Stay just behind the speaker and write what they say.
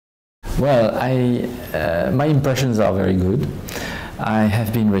Well, my impressions are very good. I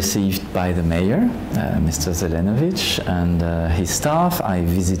have been received by the mayor, Mr. Zelenovic, and his staff. I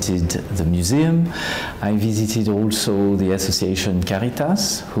visited the museum. I visited also the association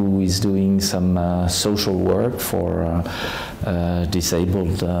Caritas, who is doing some social work for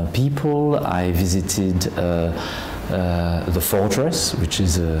disabled people. I visited the fortress, which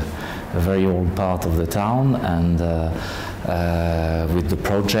is a very old part of the town, and with the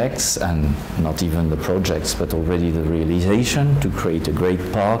projects, and not even the projects, but already the realization to create a great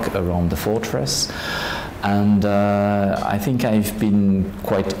park around the fortress. And I think I've been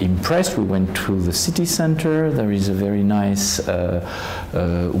quite impressed. We went to the city center. There is a very nice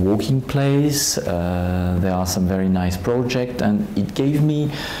walking place. There are some very nice projects, and it gave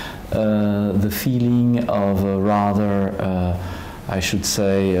me the feeling of a rather, I should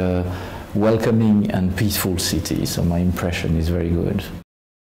say, welcoming and peaceful city. So my impression is very good.